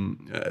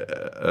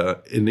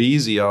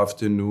easy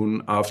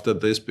afternoon after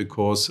this,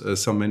 because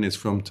some minutes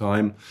from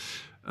time,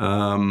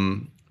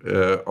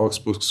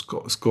 Augsburg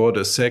scored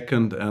a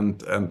second, and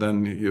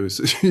then you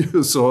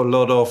saw a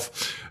lot of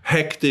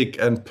hectic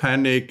and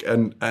panic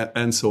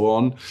and so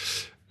on.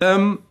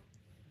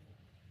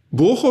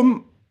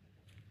 Bochum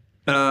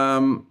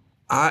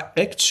are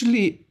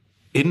actually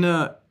in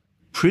a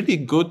pretty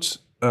good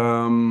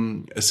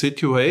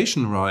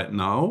situation right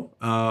now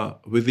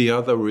with the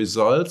other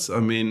results.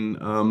 I mean,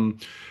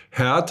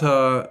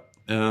 Hertha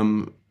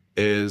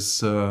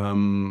is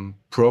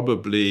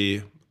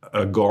probably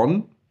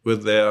gone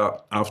with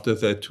after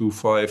their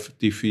 2-5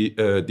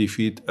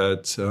 defeat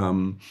at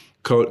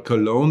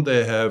Cologne.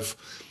 They have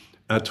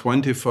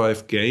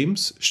 25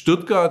 games.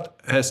 Stuttgart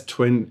has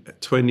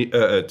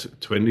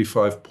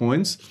 25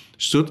 points.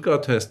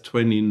 Stuttgart has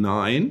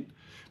 29.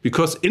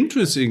 Because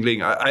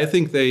interestingly, I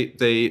think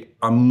they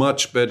are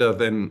much better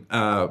than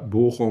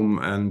Bochum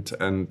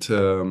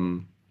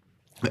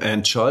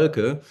and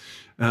Schalke,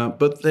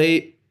 but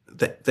they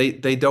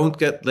don't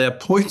get their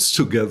points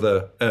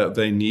together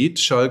they need.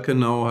 Schalke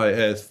now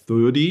has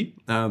 30.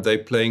 They're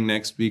playing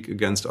next week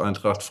against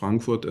Eintracht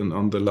Frankfurt, and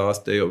on the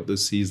last day of the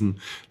season,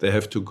 they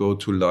have to go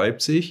to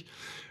Leipzig.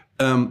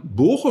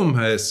 Bochum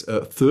has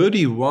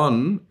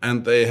 31,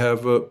 and they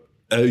have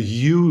a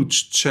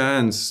huge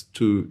chance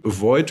to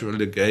avoid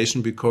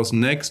relegation, because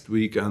next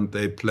weekend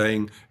they're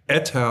playing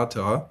at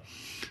Hertha.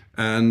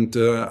 And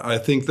I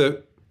think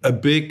that a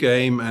big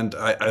game, and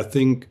I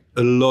think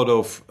a lot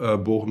of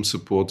Bochum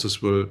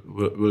supporters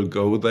will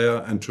go there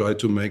and try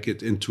to make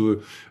it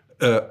into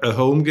a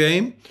home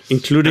game.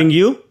 Including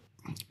you?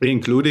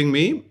 Including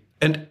me.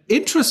 And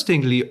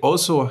interestingly,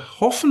 also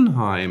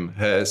Hoffenheim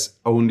has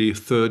only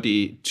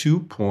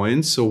 32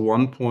 points, so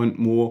 1 point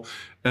more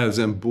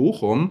than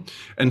Bochum.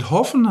 And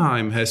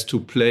Hoffenheim has to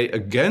play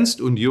against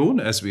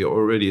Union, as we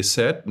already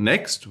said,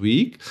 next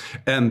week.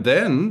 And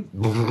then,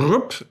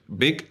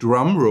 big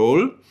drum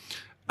roll,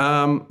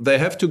 they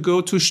have to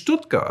go to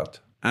Stuttgart.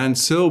 And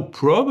so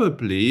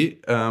probably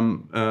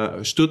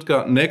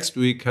Stuttgart next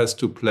week has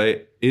to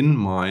play in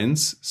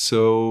Mainz.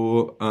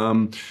 So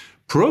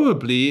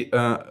probably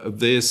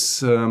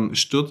this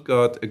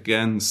Stuttgart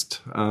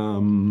against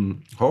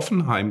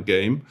Hoffenheim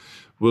game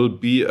will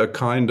be a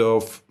kind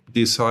of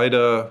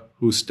decider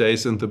who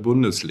stays in the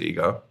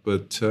Bundesliga.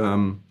 But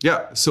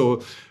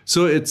so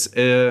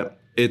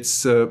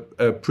it's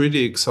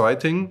pretty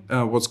exciting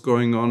what's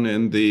going on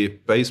in the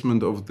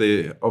basement of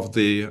the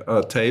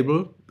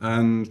table,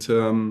 and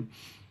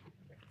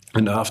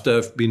after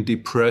I've been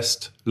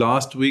depressed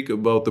last week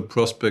about the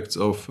prospects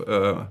of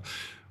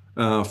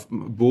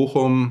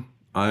Bochum,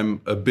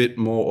 I'm a bit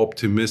more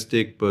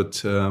optimistic,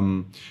 but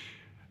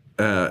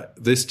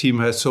this team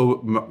has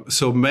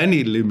so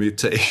many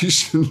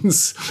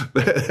limitations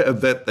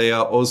that they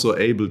are also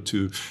able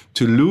to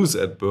lose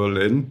at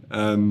Berlin,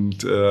 and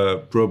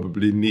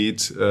probably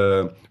need.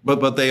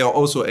 But they are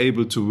also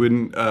able to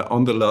win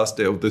on the last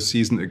day of the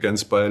season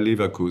against Bayer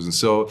Leverkusen.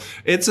 So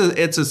it's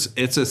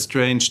a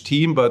strange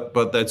team,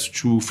 but that's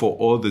true for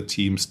all the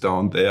teams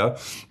down there,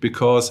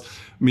 because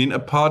I mean,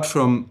 apart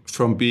from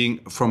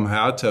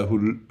Hertha,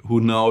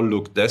 who now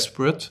look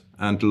desperate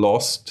and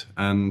lost,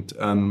 and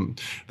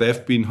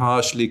they've been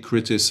harshly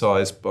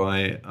criticized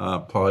by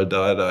Paul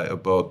Dardai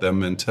about their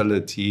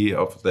mentality,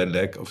 of their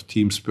lack of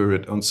team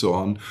spirit, and so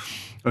on.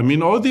 I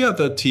mean, all the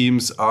other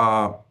teams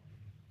are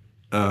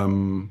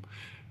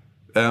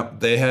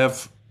they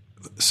have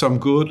some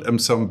good and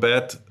some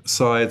bad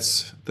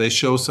sides. They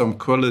show some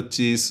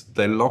qualities.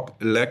 They're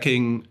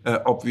lacking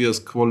obvious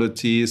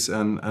qualities,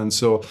 and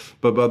so.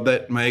 But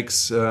that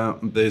makes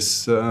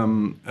this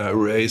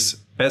race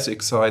as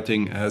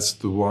exciting as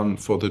the one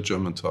for the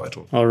German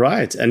title. All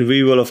right, and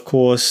we will of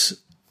course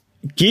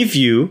give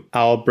you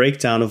our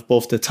breakdown of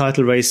both the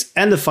title race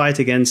and the fight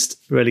against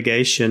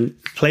relegation,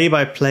 play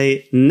by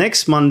play,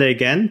 next Monday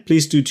again.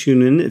 Please do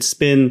tune in. It's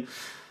been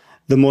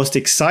the most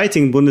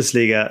exciting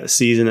Bundesliga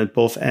season at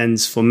both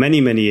ends for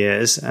many, many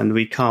years, and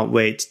we can't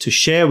wait to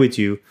share with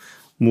you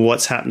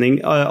what's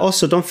happening.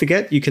 Also, don't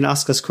forget, you can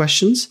ask us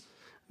questions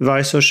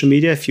via social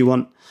media. If you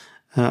want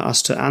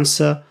us to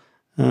answer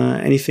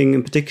anything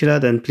in particular,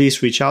 then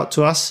please reach out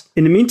to us.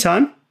 In the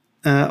meantime,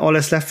 all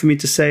that's left for me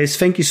to say is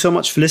thank you so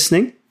much for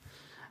listening.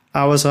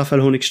 I was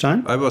Raphael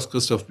Honigstein. I was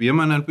Christoph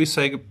Biermann, and we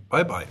say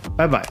bye-bye.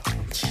 Bye-bye.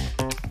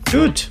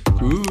 Good.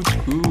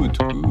 Good.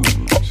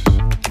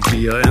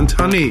 Beer and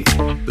Honey,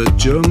 the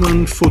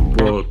German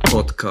football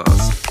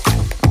podcast.